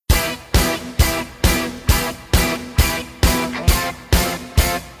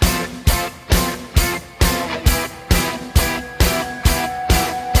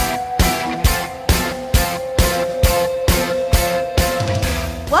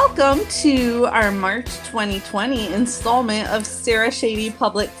Welcome to our March 2020 installment of Sarah Shady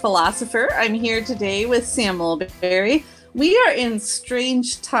Public Philosopher. I'm here today with Sam Mulberry. We are in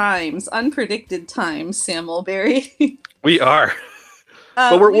strange times, unpredicted times, Sam Mulberry. We are.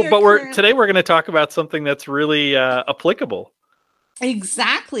 Today we're going to talk about something that's really applicable.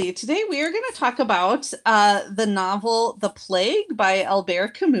 Exactly. Today we are going to talk about the novel The Plague by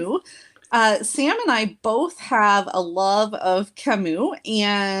Albert Camus. Sam and I both have a love of Camus,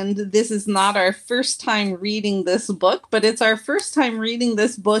 and this is not our first time reading this book, but it's our first time reading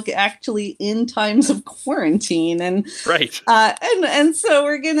this book actually in times of quarantine. And right. And so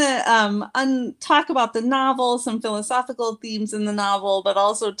we're gonna talk about the novel, some philosophical themes in the novel, but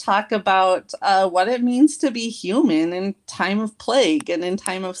also talk about what it means to be human in time of plague and in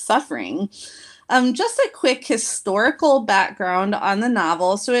time of suffering. Just a quick historical background on the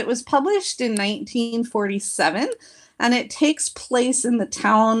novel. So it was published in 1947, and it takes place in the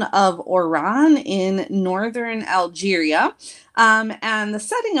town of Oran in northern Algeria. And the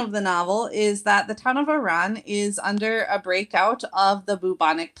setting of the novel is that the town of Oran is under a breakout of the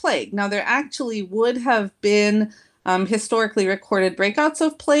bubonic plague. Now, there actually would have been historically recorded breakouts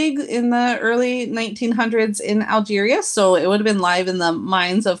of plague in the early 1900s in Algeria, so it would have been live in the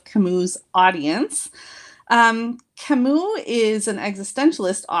minds of Camus' audience. Camus is an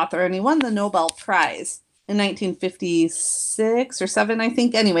existentialist author, and he won the Nobel Prize in 1956 or 7, I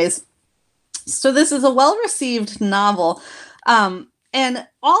think. Anyways, so this is a well-received novel, and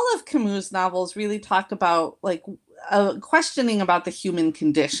all of Camus' novels really talk about questioning about the human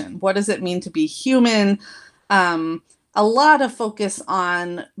condition. What does it mean to be human? A lot of focus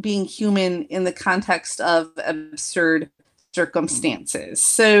on being human in the context of absurd circumstances.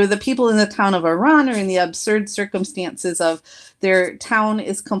 So the people in the town of Oran are in the absurd circumstances of their town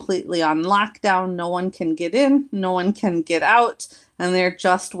is completely on lockdown. No one can get in, no one can get out, and they're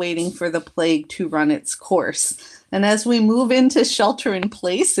just waiting for the plague to run its course. And as we move into shelter in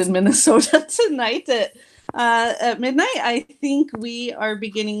place in Minnesota tonight at midnight, I think we are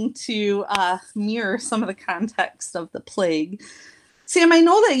beginning to mirror some of the context of the plague. Sam, I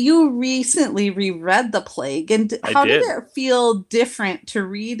know that you recently reread The Plague, and how did it feel different to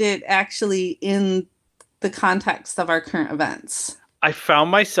read it actually in the context of our current events? I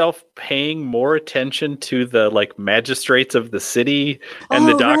found myself paying more attention to the magistrates of the city and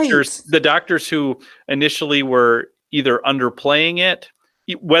the doctors who initially were either underplaying it,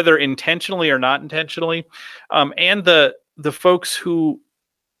 whether intentionally or not intentionally, and the folks who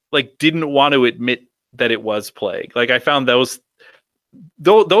didn't want to admit that it was plague. I found those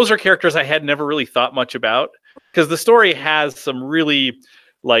are characters I had never really thought much about, because the story has some really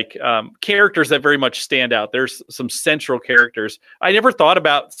characters that very much stand out. There's some central characters. I never thought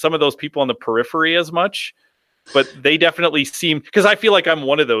about some of those people on the periphery as much, but they definitely seem, because I feel like I'm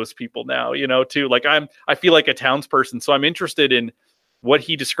one of those people now, too. I feel like a townsperson, so I'm interested in what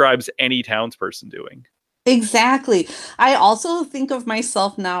he describes any townsperson doing. Exactly. I also think of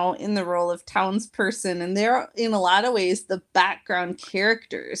myself now in the role of townsperson, and they're in a lot of ways the background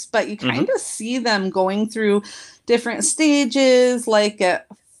characters, but you kind of see them going through different stages. At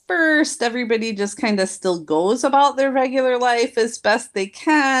first, everybody just kind of still goes about their regular life as best they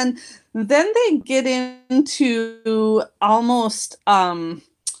can. Then they get into almost an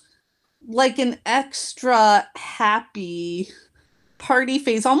extra happy party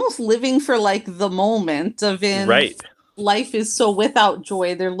phase, almost living for the moment of life is so without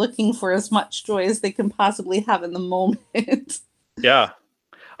joy. They're looking for as much joy as they can possibly have in the moment. Yeah.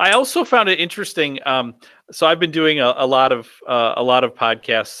 I also found it interesting. So I've been doing a lot of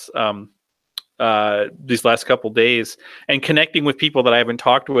podcasts these last couple days, and connecting with people that I haven't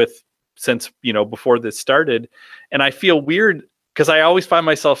talked with since, before this started. And I feel weird because I always find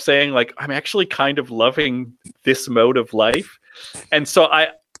myself saying I'm actually kind of loving this mode of life. And so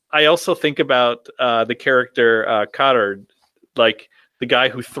I also think about the character Cotard, the guy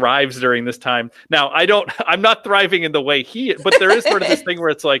who thrives during this time. Now, I'm not thriving in the way but there is sort of this thing where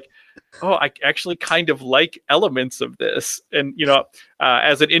it's I actually kind of like elements of this. And,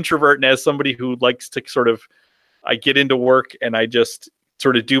 as an introvert and as somebody who likes to I get into work and I just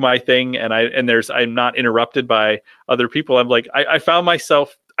sort of do my thing, and I'm not interrupted by other people. I'm I found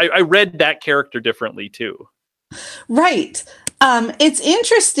myself, I read that character differently too. Right. It's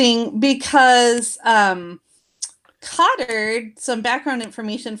interesting because Cotard, some background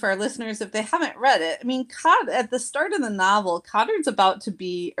information for our listeners if they haven't read it. I mean, at the start of the novel, Cotard's about to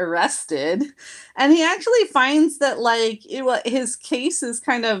be arrested, and he actually finds that his case is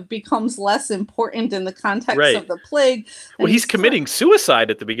kind of becomes less important in the context of the plague. Well, he's committing suicide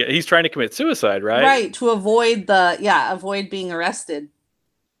at the beginning. He's trying to commit suicide, right? Right, to avoid avoid being arrested.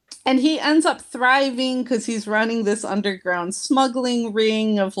 and he ends up thriving because he's running this underground smuggling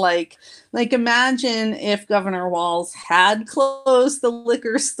ring of like imagine if Governor Walz had closed the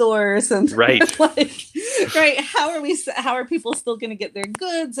liquor stores and Right. like, right, how are people still going to get their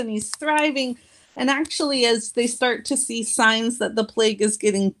goods? And he's thriving. And actually, as they start to see signs that the plague is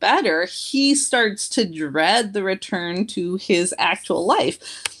getting better, he starts to dread the return to his actual life.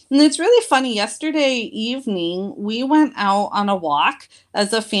 And it's really funny. Yesterday evening, we went out on a walk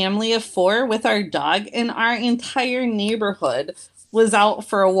as a family of 4 with our dog, and our entire neighborhood was out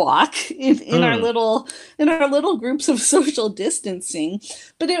for a walk in our little groups of social distancing.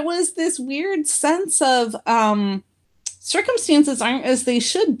 But it was this weird sense of circumstances aren't as they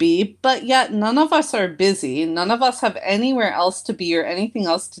should be, but yet none of us are busy. None of us have anywhere else to be or anything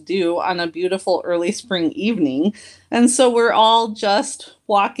else to do on a beautiful early spring evening. And so we're all just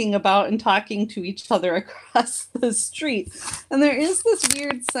walking about and talking to each other across the street. And there is this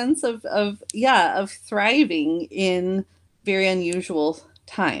weird sense of thriving in very unusual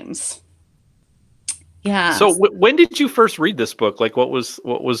times. Yeah. So when did you first read this book? Like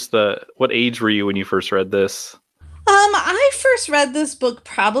what age were you when you first read this? I first read this book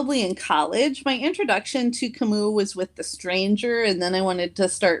probably in college. My introduction to Camus was with The Stranger, and then I wanted to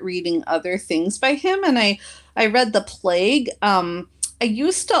start reading other things by him, and I read The Plague. I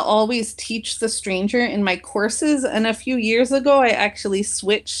used to always teach The Stranger in my courses, and a few years ago I actually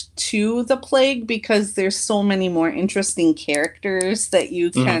switched to The Plague because there's so many more interesting characters that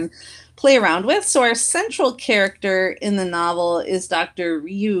you can play around with. So our central character in the novel is Dr.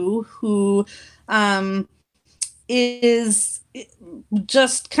 Ryu, who is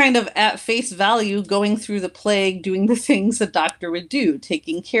just kind of at face value going through the plague, doing the things a doctor would do,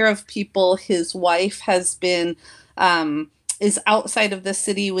 taking care of people. His wife has been is outside of the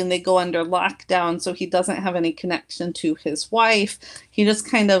city when they go under lockdown, so he doesn't have any connection to his wife. He just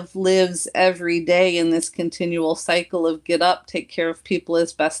kind of lives every day in this continual cycle of get up, take care of people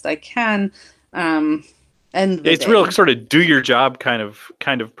as best I can. It's real sort of do your job kind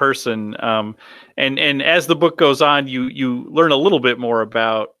of person. And as the book goes on, you learn a little bit more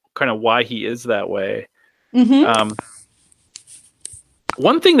about kind of why he is that way.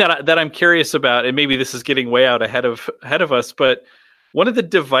 One thing that I'm curious about, and maybe this is getting way out ahead of us, but one of the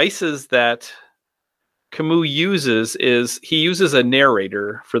devices that Camus uses is he uses a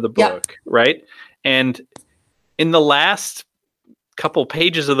narrator for the book, right? And in the last couple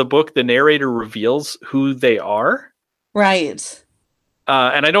pages of the book, the narrator reveals who they are. Right.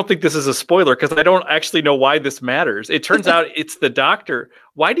 And I don't think this is a spoiler because I don't actually know why this matters. It turns out it's the doctor.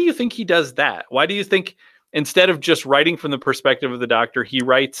 Why do you think he does that? Why do you think instead of just writing from the perspective of the doctor, he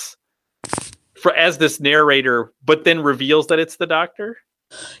writes as this narrator, but then reveals that it's the doctor?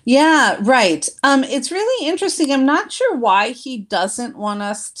 Yeah, right. It's really interesting. I'm not sure why he doesn't want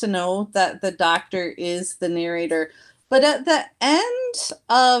us to know that the doctor is the narrator. But at the end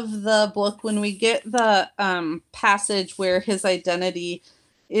of the book, when we get the passage where his identity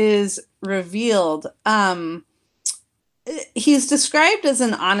is revealed, he's described as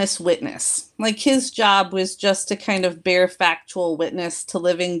an honest witness. Like his job was just to kind of bear factual witness to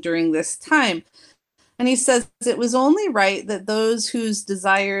living during this time. And he says it was only right that those whose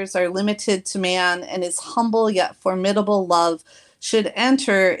desires are limited to man and his humble yet formidable love should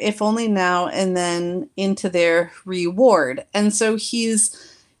enter, if only now and then, into their reward. And so he's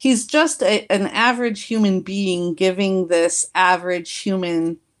just an average human being giving this average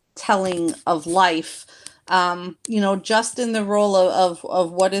human telling of life, just in the role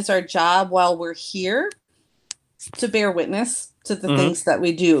of what is our job while we're here, to bear witness to the things that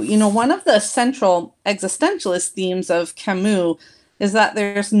we do. One of the central existentialist themes of Camus is that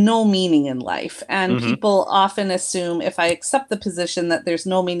there's no meaning in life. And people often assume if I accept the position that there's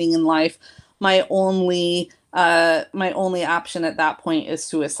no meaning in life, my only option at that point is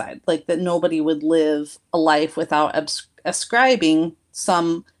suicide. Like that nobody would live a life without ascribing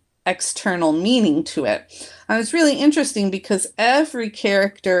some external meaning to it. And it's really interesting because every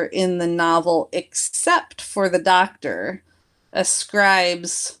character in the novel, except for the doctor,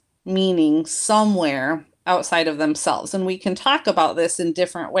 ascribes meaning somewhere outside of themselves. And we can talk about this in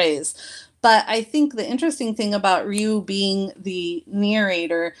different ways. But I think the interesting thing about Ryu being the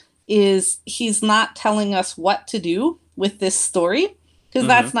narrator is he's not telling us what to do with this story, because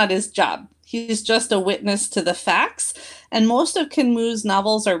that's not his job. He's just a witness to the facts. And most of Camus'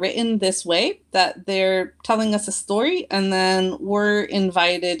 novels are written this way, that they're telling us a story, and then we're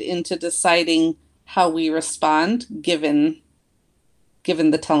invited into deciding how we respond given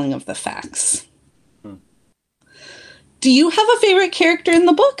the telling of the facts. Do you have a favorite character in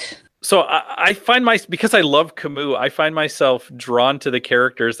the book? So I find because I love Camus, I find myself drawn to the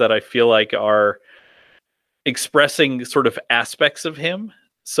characters that I feel like are expressing sort of aspects of him.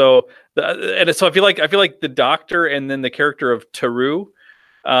 So so I feel like the Doctor and then the character of Taru,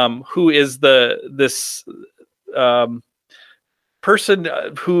 who is this um, person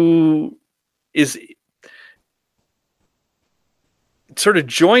who is sort of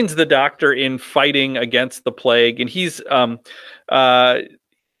joins the Doctor in fighting against the plague, and he's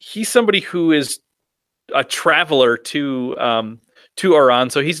somebody who is a traveler to Oran,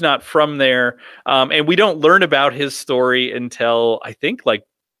 so he's not from there, and we don't learn about his story until I think like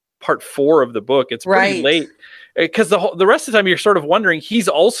part 4 of the book. It's pretty Right. late because the rest of the time you're sort of wondering. He's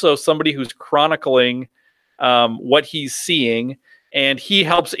also somebody who's chronicling what he's seeing, and he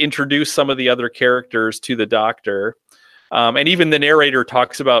helps introduce some of the other characters to the Doctor. And even the narrator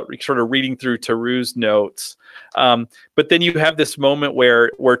talks about sort of reading through Taru's notes. But then you have this moment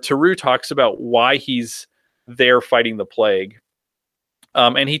where Taru talks about why he's there fighting the plague.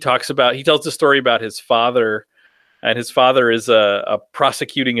 And he tells the story about his father, and his father is a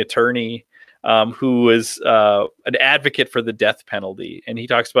prosecuting attorney who was an advocate for the death penalty. And he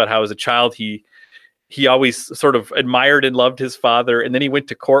talks about how as a child he always sort of admired and loved his father, and then he went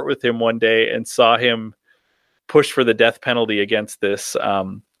to court with him one day and saw him push for the death penalty against this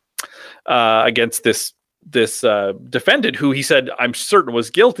defendant who he said I'm certain was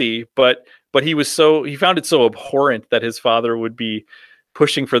guilty, but he found it so abhorrent that his father would be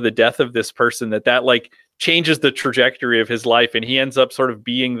pushing for the death of this person that like changes the trajectory of his life, and he ends up sort of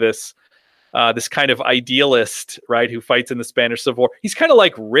being this kind of idealist, right, who fights in the Spanish Civil War. He's kind of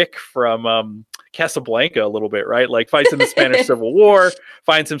like Rick from Casablanca a little bit, right? Like fights in the Spanish Civil War,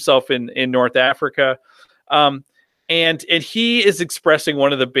 finds himself in North Africa. And he is expressing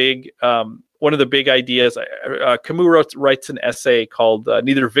one of the big ideas. Camus writes an essay called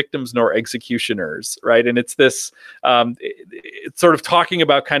 "Neither Victims Nor Executioners," right? And it's this, it's sort of talking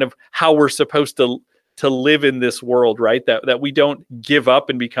about kind of how we're supposed to live in this world, right? That we don't give up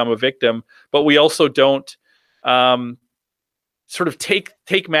and become a victim, but we also don't sort of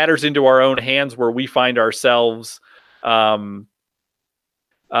take matters into our own hands, where we find ourselves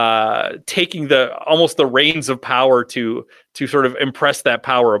taking almost the reins of power to sort of impress that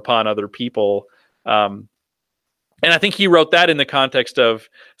power upon other people. And I think he wrote that in the context of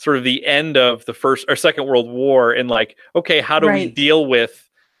sort of the end of the First or Second World War, and like, okay, how do we deal with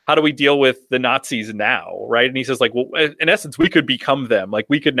the Nazis now, right? And he says, like, well, in essence, we could become them. Like,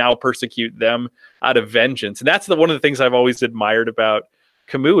 we could now persecute them out of vengeance. And that's one of the things I've always admired about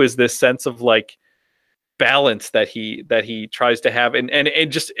Camus, is this sense of like balance that he tries to have, and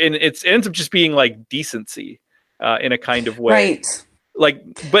it ends up just being like decency in a kind of way, Right. Like,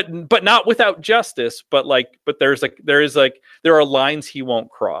 but not without justice, but there are lines he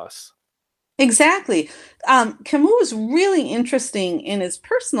won't cross. Exactly. Camus was really interesting in his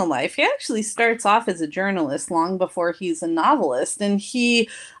personal life. He actually starts off as a journalist long before he's a novelist, and he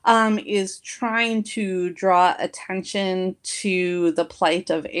is trying to draw attention to the plight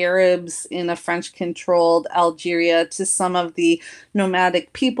of Arabs in a French-controlled Algeria, to some of the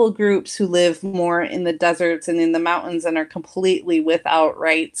nomadic people groups who live more in the deserts and in the mountains and are completely without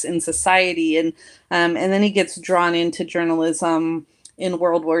rights in society. And then he gets drawn into journalism in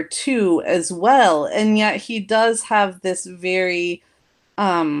World War II as well. And yet he does have this very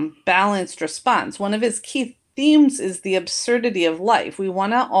balanced response. One of his key themes is the absurdity of life. We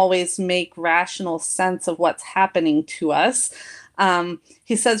want to always make rational sense of what's happening to us.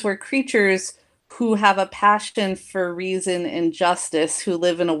 He says we're creatures who have a passion for reason and justice, who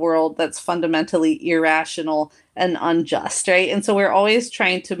live in a world that's fundamentally irrational and unjust, right? And so we're always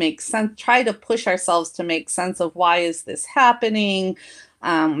trying to make sense, try to push ourselves to make sense of, why is this happening?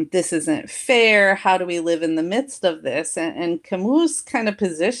 This isn't fair. How do we live in the midst of this? And Camus' kind of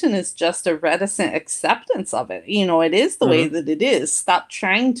position is just a reticent acceptance of it. It is the way that it is. Stop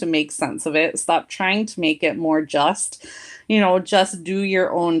trying to make sense of it. Stop trying to make it more just. Just do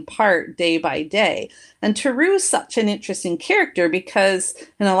your own part day by day. And Taru is such an interesting character because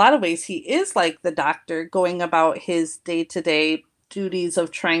in a lot of ways he is like the Doctor, going about his day-to-day duties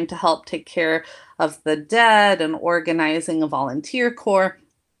of trying to help take care of the dead and organizing a volunteer corps.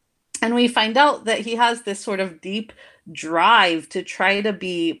 And we find out that he has this sort of deep drive to try to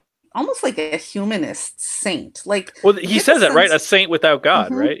be almost like a humanist saint. Like, well, he says that, right? A saint without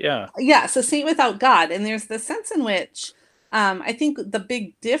God, right? Yeah. Yes, a saint without God. And there's the sense in which I think the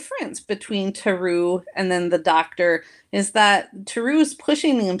big difference between Taru and then the Doctor is that Taru is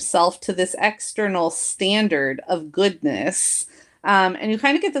pushing himself to this external standard of goodness, And you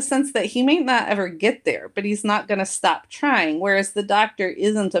kind of get the sense that he may not ever get there, but he's not going to stop trying. Whereas the doctor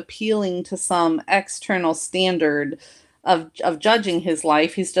isn't appealing to some external standard of judging his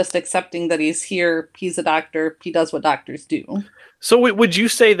life. He's just accepting that he's here. He's a doctor. He does what doctors do. So would you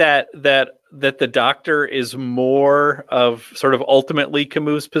say that the doctor is more of sort of ultimately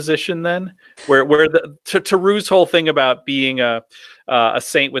Camus' position then, where the Theroux's whole thing about being a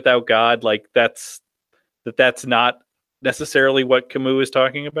saint without God, like that's not necessarily what Camus is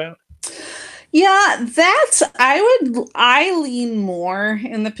talking about? Yeah, I lean more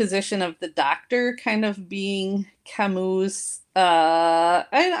in the position of the doctor kind of being Camus. I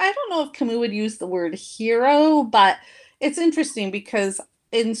don't know if Camus would use the word hero, but it's interesting because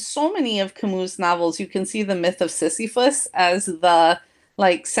in so many of Camus' novels, you can see the myth of Sisyphus as the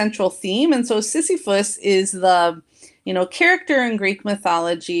like central theme. And so Sisyphus is the character in Greek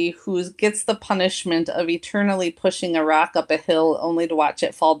mythology who gets the punishment of eternally pushing a rock up a hill only to watch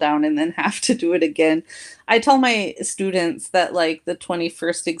it fall down and then have to do it again. I tell my students that like the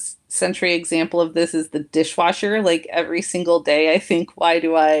 21st century example of this is the dishwasher. Like every single day I think, why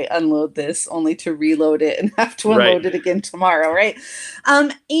do I unload this only to reload it and have to unload it again tomorrow, right?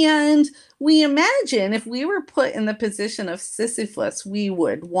 And we imagine if we were put in the position of Sisyphus, we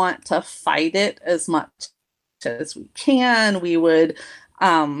would want to fight it as much as we can. We would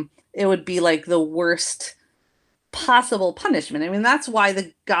it would be like the worst possible punishment. I mean, that's why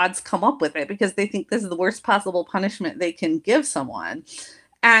the gods come up with it, because they think this is the worst possible punishment they can give someone.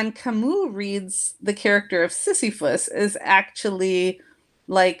 And Camus reads the character of Sisyphus as actually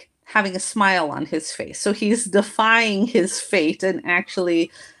like having a smile on his face. So he's defying his fate, and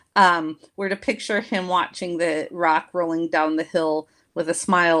actually we're to picture him watching the rock rolling down the hill with a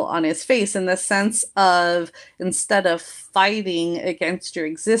smile on his face, in the sense of, instead of fighting against your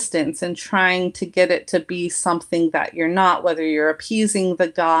existence and trying to get it to be something that you're not, whether you're appeasing the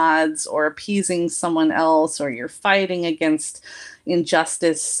gods or appeasing someone else, or you're fighting against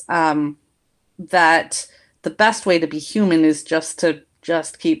injustice, that the best way to be human is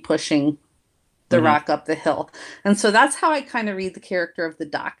just keep pushing the rock up the hill. And so that's how I kind of read the character of the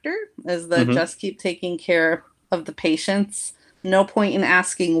doctor, is the just keep taking care of the patients. No point in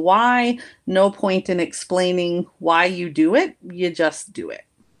asking why, no point in explaining why you do it. You just do it.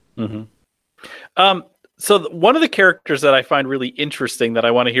 So one of the characters that I find really interesting that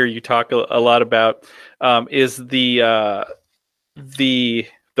I want to hear you talk a lot about is the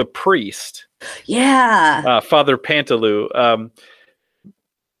priest. Yeah. Father Pantalou.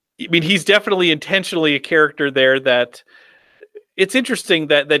 I mean, he's definitely intentionally a character there that it's interesting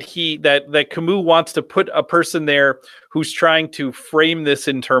that Camus wants to put a person there who's trying to frame this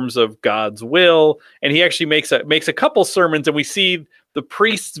in terms of God's will, and he actually makes a couple sermons, and we see the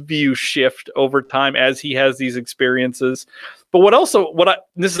priest's view shift over time as he has these experiences. But this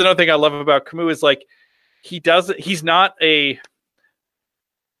is another thing I love about Camus is like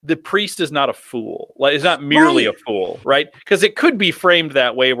the priest is not a fool. Like, it's not merely a fool, right? Because it could be framed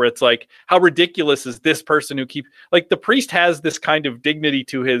that way, where it's like, how ridiculous is this person who like, the priest has this kind of dignity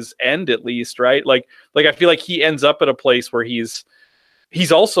to his end, at least, right? Like I feel like he ends up at a place where he's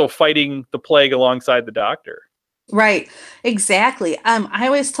also fighting the plague alongside the doctor. Right. Exactly. I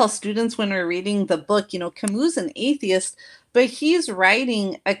always tell students when we're reading the book, Camus is an atheist, but he's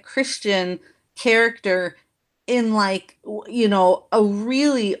writing a Christian character in like, a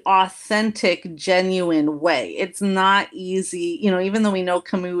really authentic, genuine way. It's not easy, even though we know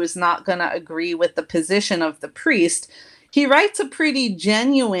Camus is not going to agree with the position of the priest, he writes a pretty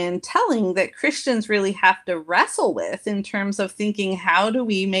genuine telling that Christians really have to wrestle with, in terms of thinking, how do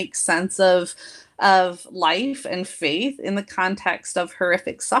we make sense of life and faith in the context of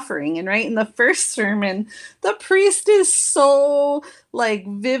horrific suffering? And right in the first sermon, the priest is so like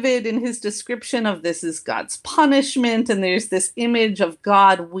vivid in his description of this is God's punishment, and there's this image of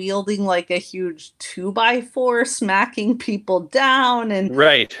God wielding like a huge 2x4 smacking people down, and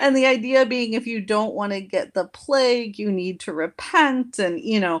and the idea being, if you don't want to get the plague, you need to repent, and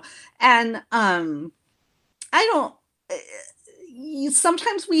I don't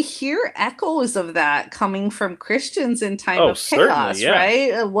sometimes we hear echoes of that coming from Christians in time of chaos,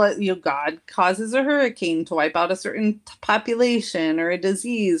 right? What God causes a hurricane to wipe out a certain population, or a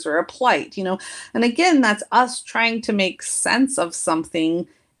disease, or a plight, and again, that's us trying to make sense of something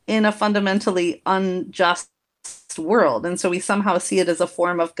in a fundamentally unjust world, and so we somehow see it as a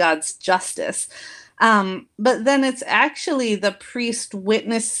form of God's justice. But then it's actually the priest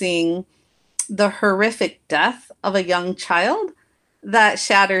witnessing the horrific death of a young child that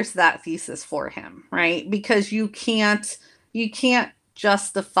shatters that thesis for him, right? Because you can't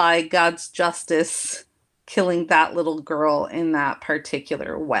justify God's justice killing that little girl in that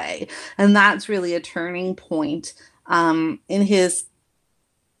particular way. And that's really a turning point in his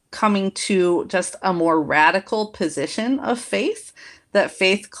coming to just a more radical position of faith, that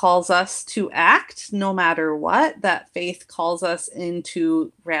faith calls us to act no matter what, that faith calls us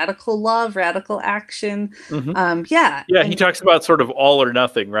into radical love, radical action. Mhm. Yeah. Yeah, he And talks about sort of all or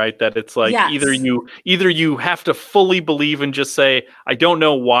nothing, right? That it's like yes. either you have to fully believe and just say, I don't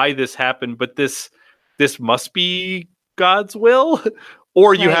know why this happened, but this must be God's will,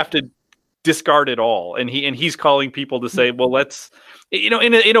 or you Right. have to discard it all. And he's calling people to say, well, let's, in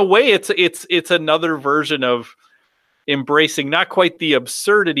a way, it's another version of embracing not quite the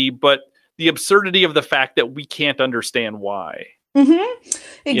absurdity, but the absurdity of the fact that we can't understand why. Mm-hmm.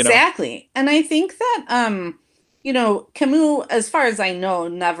 You know? Exactly. And I think that Camus, as far as I know,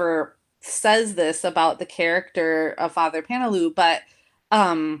 never says this about the character of Father Panelou, but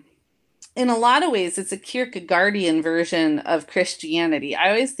um in a lot of ways it's a Kierkegaardian version of Christianity. I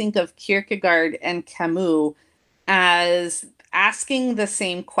always think of Kierkegaard and Camus as asking the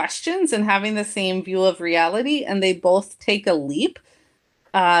same questions and having the same view of reality, and they both take a leap.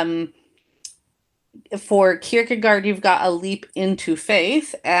 Um, for Kierkegaard, you've got a leap into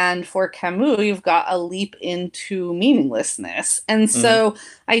faith, and for Camus, you've got a leap into meaninglessness. And Mhm. so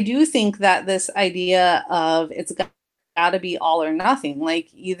I do think that this idea of it's got to be all or nothing, like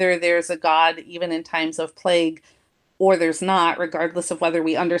either there's a God even in times of plague, or there's not, regardless of whether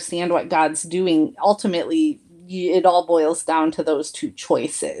we understand what God's doing. Ultimately, it all boils down to those two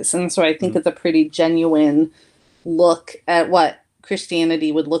choices. And so I think Mhm. it's a pretty genuine look at what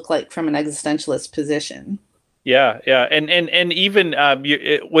Christianity would look like from an existentialist position. Yeah, yeah, and even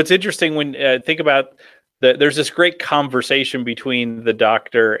what's interesting when think about there's this great conversation between the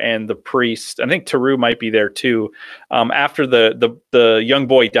doctor and the priest. I think Theroux might be there too. After the young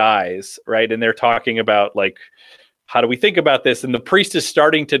boy dies, right, and they're talking about like how do we think about this, and the priest is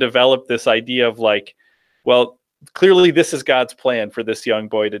starting to develop this idea of like, well, clearly this is God's plan for this young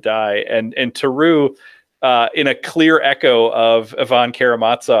boy to die, and Theroux, in a clear echo of Ivan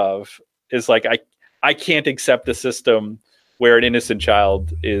Karamazov, is like I can't accept the system where an innocent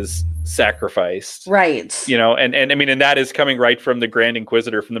child is sacrificed. Right. And I mean, and that is coming right from the Grand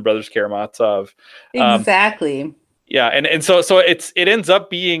Inquisitor, from the Brothers Karamazov. Um, Exactly. yeah, and so it ends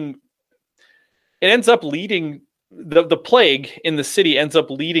up leading the plague in the city ends up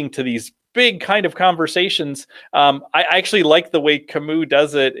leading to these big kind of conversations. I actually like the way Camus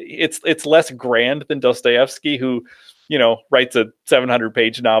does it. It's less grand than Dostoevsky, who writes a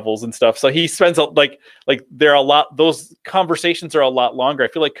 700-page novels and stuff. So he spends like there are a lot. Those conversations are a lot longer. I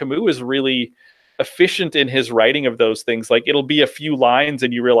feel like Camus is really efficient in his writing of those things. Like it'll be a few lines,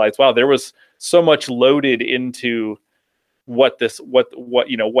 and you realize, wow, there was so much loaded into what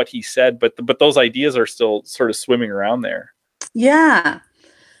he said, but those ideas are still sort of swimming around there. Yeah.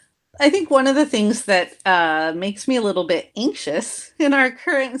 I think one of the things that makes me a little bit anxious in our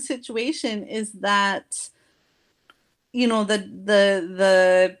current situation is that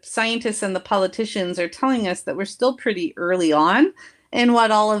the scientists and the politicians are telling us that we're still pretty early on in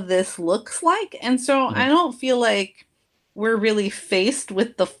what all of this looks like. And so I don't feel like we're really faced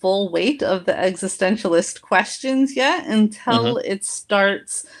with the full weight of the existentialist questions yet until Mm-hmm. it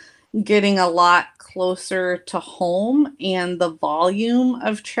starts getting a lot closer to home, and the volume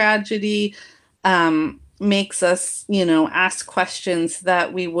of tragedy makes us, ask questions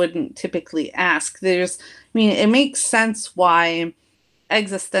that we wouldn't typically ask. It makes sense why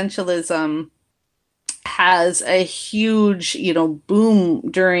existentialism has a huge, boom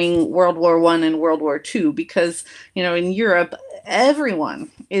during World War I and World War II, because, in Europe,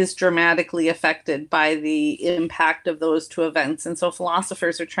 everyone is dramatically affected by the impact of those two events. And so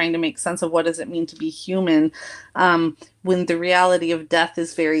philosophers are trying to make sense of what does it mean to be human when the reality of death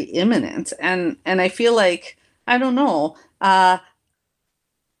is very imminent. And I feel like, I don't know,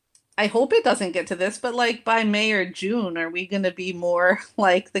 I hope it doesn't get to this, but like by May or June, are we going to be more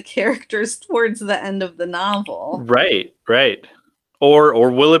like the characters towards the end of the novel? Right. Or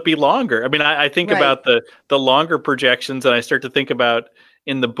will it be longer? I mean, I think Right. about the longer projections, and I start to think about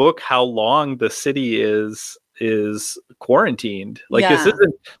in the book how long the city is quarantined. Like Yeah.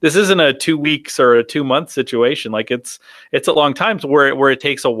 this isn't a 2 weeks or a 2 month situation. Like it's a long time where it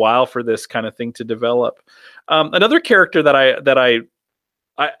takes a while for this kind of thing to develop. Another character that I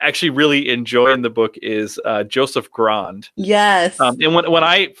actually really enjoy in the book is Joseph Grand. Yes. And when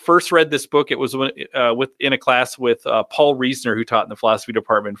I first read this book, it was in a class with Paul Reisner, who taught in the philosophy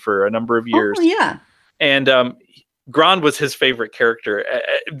department for a number of Oh, years. yeah. And Grand was his favorite character.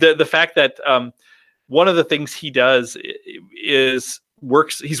 The fact that one of the things he does is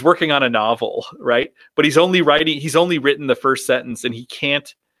he's working on a novel, right? But he's only written the first sentence, and he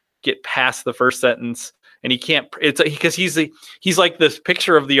can't get past the first sentence, and he can't, it's because he's like this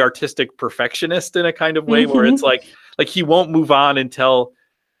picture of the artistic perfectionist in a kind of way, where it's like he won't move on until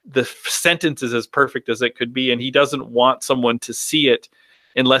the sentence is as perfect as it could be, and he doesn't want someone to see it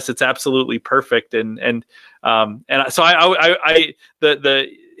unless it's absolutely perfect. And so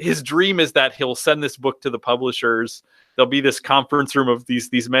his dream is that he'll send this book to the publishers. There'll be this conference room of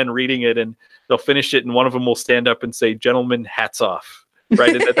these men reading it, and they'll finish it, and one of them will stand up and say, "Gentlemen, hats off."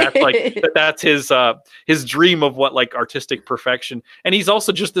 Right. And that's his dream of what, like, artistic perfection. And he's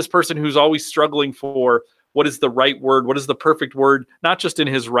also just this person who's always struggling for what is the right word, what is the perfect word, not just in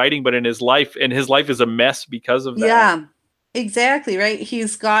his writing, but in his life. And his life is a mess because of that. Yeah, exactly. Right.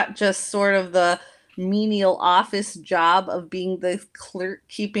 He's got just sort of the menial office job of being the clerk,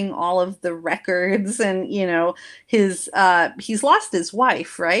 keeping all of the records. And, he's lost his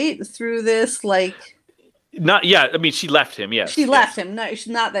wife, right? Through this, like, not, yeah. I mean, she left him. Yes. She left him. No,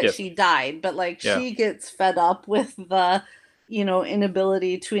 not that Yes. she died, but like she gets fed up with the,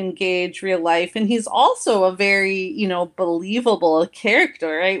 inability to engage real life. And he's also a very, believable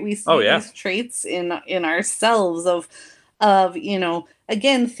character, right? We see these traits in ourselves of,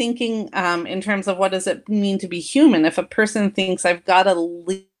 again, thinking in terms of what does it mean to be human? If a person thinks I've got to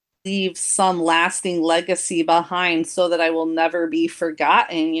leave some lasting legacy behind so that I will never be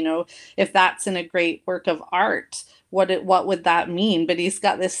forgotten, if that's in a great work of art, what would that mean? But he's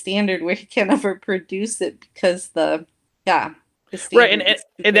got this standard where he can never produce it because right.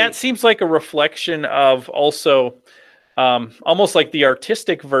 And that seems like a reflection of also almost like the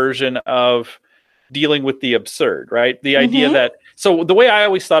artistic version of dealing with the absurd, right? The idea that, so the way I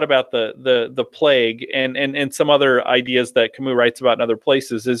always thought about the plague and some other ideas that Camus writes about in other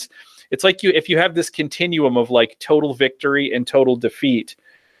places is, it's like if you have this continuum of like total victory and total defeat,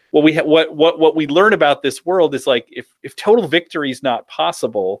 what we learn about this world is like, if total victory is not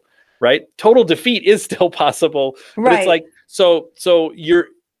possible, right? Total defeat is still possible, but it's like, so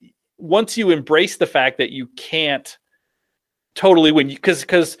once you embrace the fact that you can't totally win,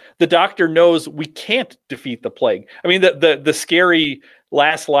 because the doctor knows we can't defeat the plague. I mean, the scary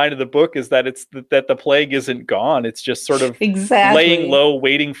last line of the book is that that the plague isn't gone. It's just sort of laying low,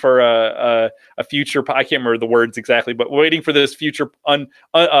 waiting for a future. I can't remember the words exactly, but waiting for this future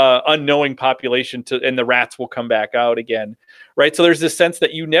unknowing population and the rats will come back out again, right? So there's this sense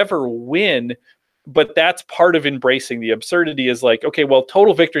that you never win. But that's part of embracing the absurdity, is like, okay, well,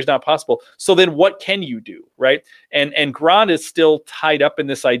 total victory is not possible. So then what can you do, right? And Grand is still tied up in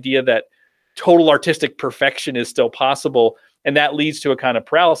this idea that total artistic perfection is still possible, and that leads to a kind of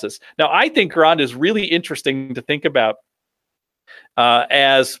paralysis. Now, I think Grand is really interesting to think about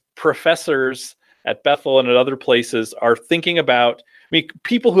as professors at Bethel and at other places are thinking about, I mean,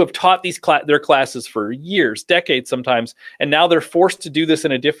 people who have taught their classes for years, decades sometimes, and now they're forced to do this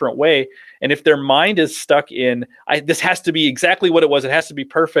in a different way. And if their mind is stuck in, this has to be exactly what it was, it has to be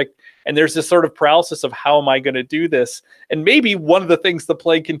perfect, and there's this sort of paralysis of how am I going to do this? And maybe one of the things the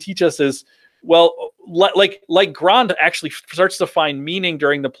plague can teach us is, well, like Grand actually starts to find meaning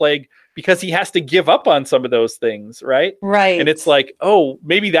during the plague because he has to give up on some of those things, right? Right. And it's like, oh,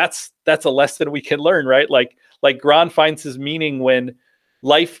 maybe that's a lesson we can learn, right? Like Grand finds his meaning when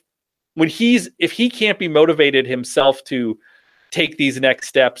if he can't be motivated himself to take these next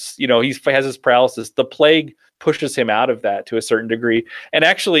steps, he has his paralysis. The plague pushes him out of that to a certain degree. And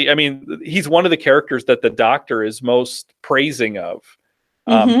actually, I mean, he's one of the characters that the doctor is most praising of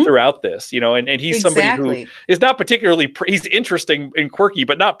throughout this, and he's somebody who is not particularly, he's interesting and quirky,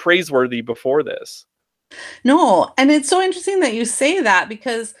 but not praiseworthy before this. No. And it's so interesting that you say that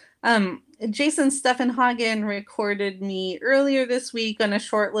because, Jason Steffenhagen recorded me earlier this week on a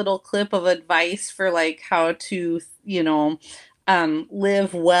short little clip of advice for like how to,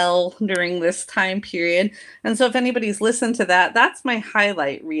 live well during this time period. And so if anybody's listened to that, that's my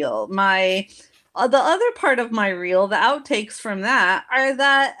highlight reel. The other part of my reel, the outtakes from that, are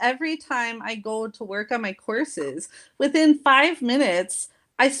that every time I go to work on my courses, within 5 minutes,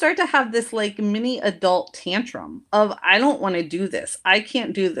 I start to have this like mini adult tantrum of, I don't want to do this. I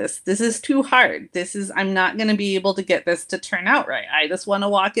can't do this. This is too hard. I'm not going to be able to get this to turn out right. I just want to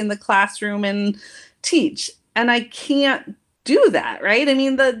walk in the classroom and teach. And I can't do that, right? I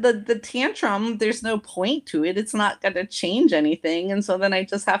mean, the tantrum, there's no point to it. It's not going to change anything. And so then I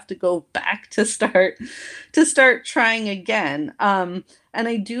just have to go back to start trying again. And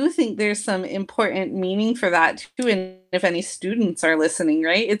I do think there's some important meaning for that too. And if any students are listening,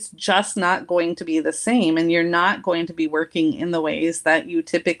 right, it's just not going to be the same. And you're not going to be working in the ways that you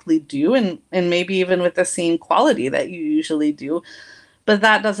typically do. And maybe even with the same quality that you usually do. but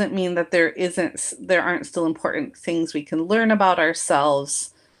that doesn't mean that there aren't still important things we can learn about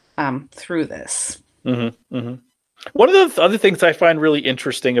ourselves through this. Mm-hmm, mm-hmm. One of the other things I find really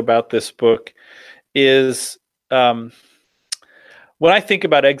interesting about this book is when I think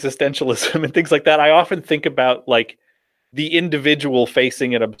about existentialism and things like that, I often think about like the individual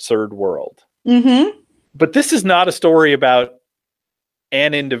facing an absurd world. Mm-hmm. But this is not a story about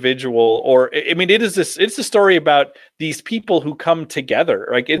an individual, or I mean, it's a story about these people who come together.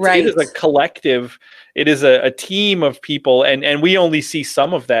 Like it is a collective, it is a team of people, and we only see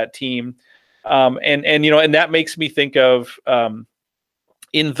some of that team. And you know, and that makes me think of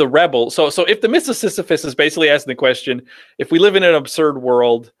in The Rebel. So if the Myth of Sisyphus is basically asking the question, if we live in an absurd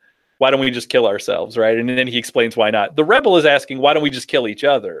world, why don't we just kill ourselves, right? And then he explains why not. The Rebel is asking, why don't we just kill each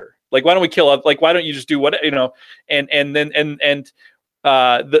other? Like, why don't we kill? Like, why don't you just do what, you know? And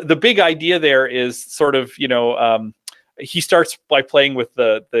the big idea there is sort of, you know, he starts by playing with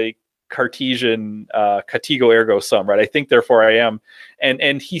the Cartesian Catigo ergo sum, right? I think, therefore I am.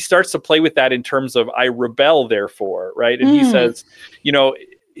 And he starts to play with that in terms of I rebel, therefore, right? And he says, you know,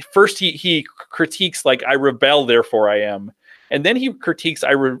 first he critiques like I rebel, therefore I am. And then he critiques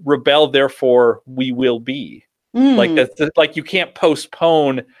I rebel, therefore we will be. Like that's like you can't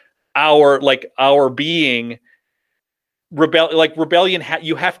postpone our being. Rebellion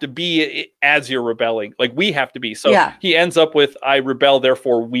you have to be as you're rebelling, like we have to be. So he ends up with I rebel,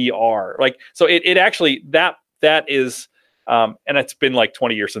 therefore we are. Like, so it actually that is and it's been like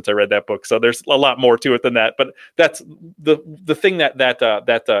 20 years since I read that book, so there's a lot more to it than that, but that's the thing that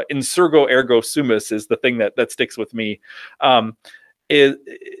insurgo ergo sumus is the thing that sticks with me.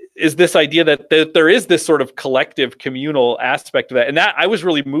 Is this idea that there is this sort of collective communal aspect of that, and that I was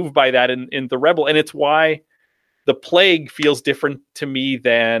really moved by that in The Rebel, and it's why The Plague feels different to me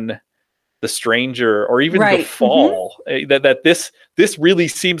than The Stranger or even The Fall. That this really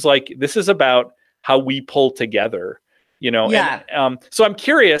seems like this is about how we pull together, you know. And so I'm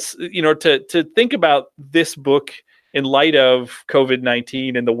curious, you know, to think about this book in light of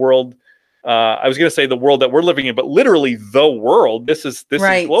COVID-19 and the world. I was going to say the world that we're living in, but literally the world. This is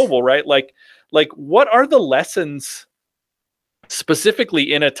global, right? Like what are the lessons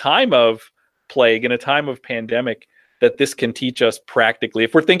specifically in a time of plague, in a time of pandemic, that this can teach us practically?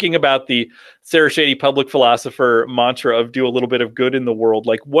 If we're thinking about the Sarah Shady public philosopher mantra of do a little bit of good in the world,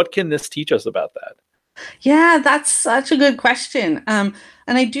 like what can this teach us about that? Yeah, that's such a good question. And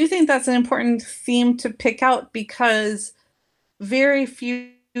I do think that's an important theme to pick out, because very few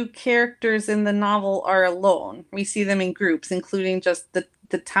characters in the novel are alone. We see them in groups, including just the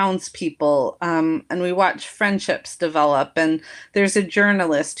townspeople, and we watch friendships develop. And there's a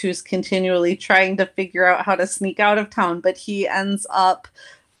journalist who's continually trying to figure out how to sneak out of town, but he ends up,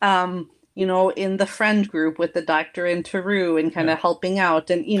 you know, in the friend group with the doctor and Taru and kind of helping out.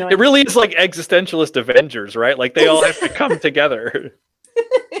 And, you know, it really is like existentialist Avengers, right? Like they all have to come together.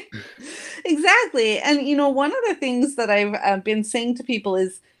 Exactly. And, you know, one of the things that I've been saying to people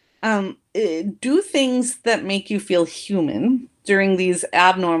is do things that make you feel human during these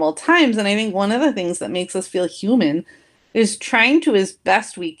abnormal times. And I think one of the things that makes us feel human is trying to, as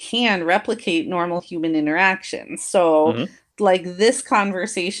best we can, replicate normal human interactions. So like this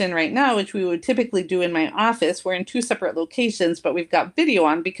conversation right now, which we would typically do in my office, we're in two separate locations, but we've got video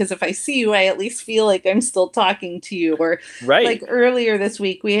on, because if I see you, I at least feel like I'm still talking to you. Or like earlier this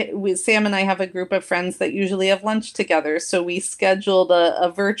week, we Sam and I have a group of friends that usually have lunch together. So we scheduled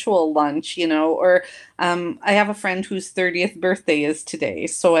a virtual lunch, you know, or I have a friend whose 30th birthday is today.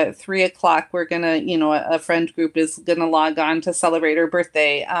 So at 3:00, we're going to, you know, a friend group is going to log on to celebrate her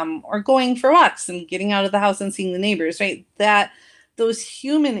birthday, or going for walks and getting out of the house and seeing the neighbors, right? That those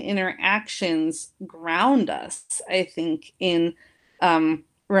human interactions ground us, I think, in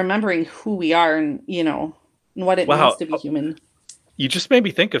remembering who we are and, you know, and what it means to be human. You just made me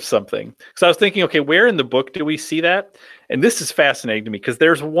think of something. So I was thinking, okay, where in the book do we see that? And this is fascinating to me, because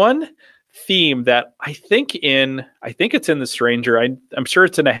there's one theme that I think it's in The Stranger. I'm sure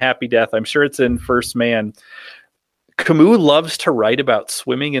it's in A Happy Death. I'm sure it's in First Man. Camus loves to write about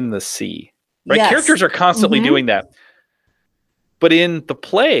swimming in the sea, right? Yes. Characters are constantly doing that. But in The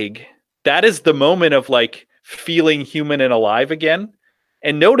Plague, that is the moment of like feeling human and alive again.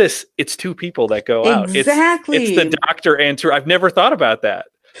 And notice it's two people that go out. Exactly. It's the doctor and Taru. I've never thought about that,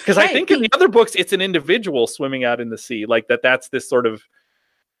 because I think in the other books, it's an individual swimming out in the sea. Like that's this sort of,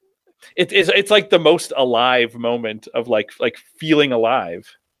 it's like the most alive moment of like feeling alive.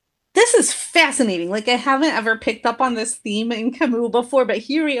 This is fascinating. Like, I haven't ever picked up on this theme in Camus before, but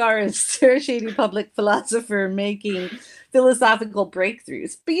here we are as Sarah Shady Public Philosopher making philosophical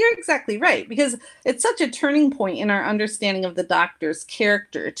breakthroughs. But you're exactly right, because it's such a turning point in our understanding of the Doctor's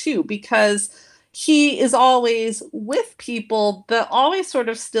character, too, because he is always with people, but always sort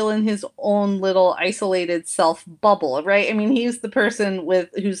of still in his own little isolated self bubble, right? I mean, he's the person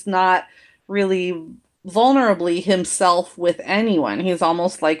who's not really vulnerably himself with anyone. He's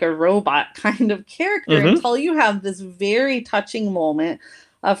almost like a robot kind of character until you have this very touching moment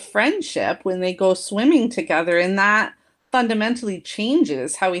of friendship when they go swimming together, and that fundamentally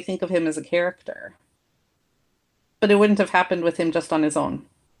changes how we think of him as a character. But it wouldn't have happened with him just on his own.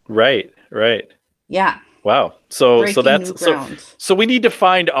 Right. Yeah. Wow. So Breaking that's new ground. so we need to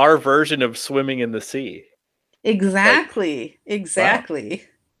find our version of swimming in the sea. Exactly. Wow.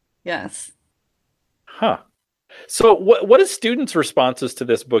 Yes. Huh. So what is students' responses to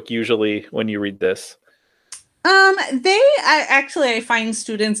this book usually when you read this? I find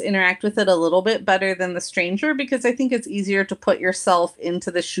students interact with it a little bit better than The Stranger, because I think it's easier to put yourself into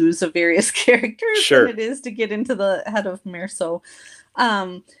the shoes of various characters than it is to get into the head of Meursault.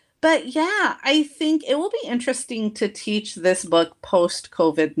 But yeah, I think it will be interesting to teach this book post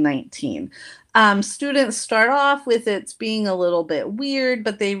COVID-19. Students start off with it being a little bit weird,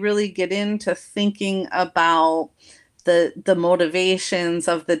 but they really get into thinking about the motivations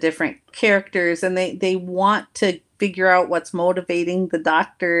of the different characters, and they want to figure out what's motivating the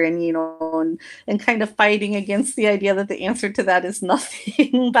Doctor, and and kind of fighting against the idea that the answer to that is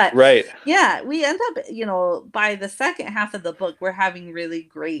nothing. But yeah, we end up, by the second half of the book, we're having really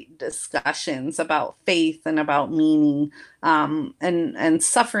great discussions about faith and about meaning, and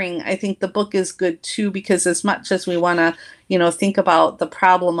suffering. I think the book is good too, because as much as we want to think about the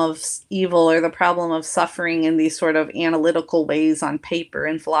problem of evil or the problem of suffering in these sort of analytical ways on paper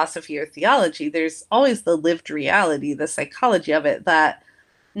in philosophy or theology, there's always the lived reality, the psychology of it, that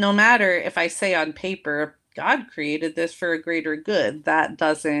no matter if I say on paper, God created this for a greater good, that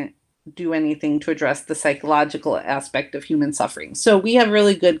doesn't do anything to address the psychological aspect of human suffering. So we have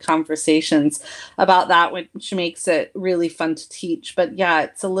really good conversations about that, which makes it really fun to teach. But yeah,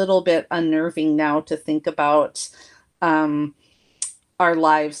 it's a little bit unnerving now to think about our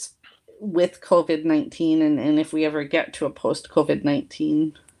lives with COVID-19, and if we ever get to a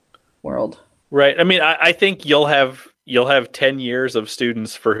post-COVID-19 world. Right. I mean, I think you'll have 10 years of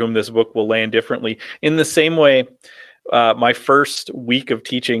students for whom this book will land differently. In the same way, my first week of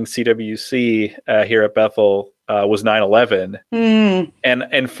teaching CWC here at Bethel was 9/11,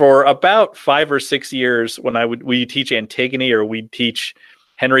 and for about 5 or 6 years, when we teach Antigone or we'd teach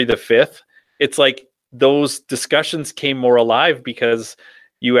Henry V, it's like those discussions came more alive, because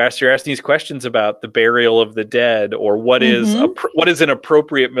you're asking these questions about the burial of the dead, or what is an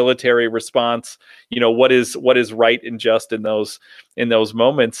appropriate military response, what is right and just in those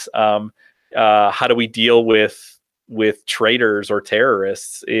moments. How do we deal with traitors or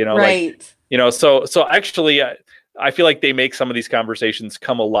terrorists? So actually, I feel like they make some of these conversations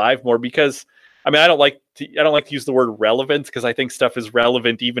come alive more, because I mean, I don't like to use the word relevant, because I think stuff is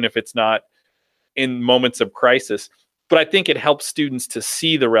relevant even if it's not in moments of crisis, but I think it helps students to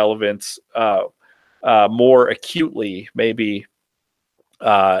see the relevance more acutely, maybe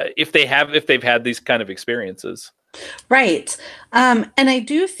if they've had these kind of experiences. Right. And I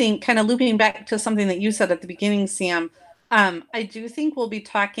do think, kind of looping back to something that you said at the beginning, Sam, I do think we'll be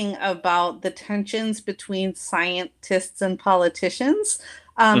talking about the tensions between scientists and politicians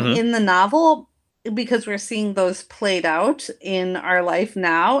in the novel, because we're seeing those played out in our life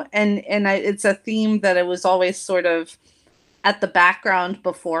now. And it's a theme that it was always sort of at the background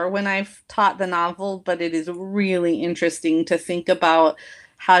before when I've taught the novel, but it is really interesting to think about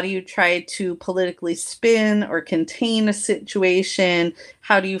how do you try to politically spin or contain a situation?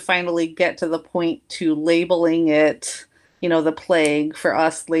 How do you finally get to the point to labeling it, the plague, for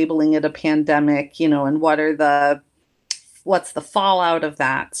us labeling it a pandemic, and what's the fallout of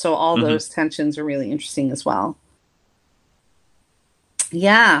that? So all those tensions are really interesting as well.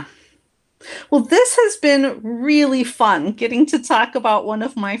 Yeah. Well, this has been really fun getting to talk about one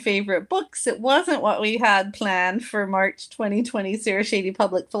of my favorite books. It wasn't what we had planned for March 2020 Sarah Shady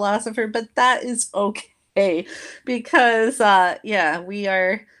Public Philosopher, but that is okay, because we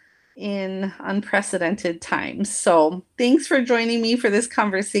are in unprecedented times. So thanks for joining me for this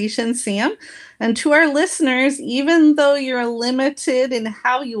conversation, Sam. And to our listeners, even though you're limited in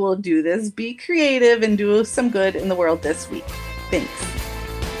how you will do this, be creative and do some good in the world this week. Thanks.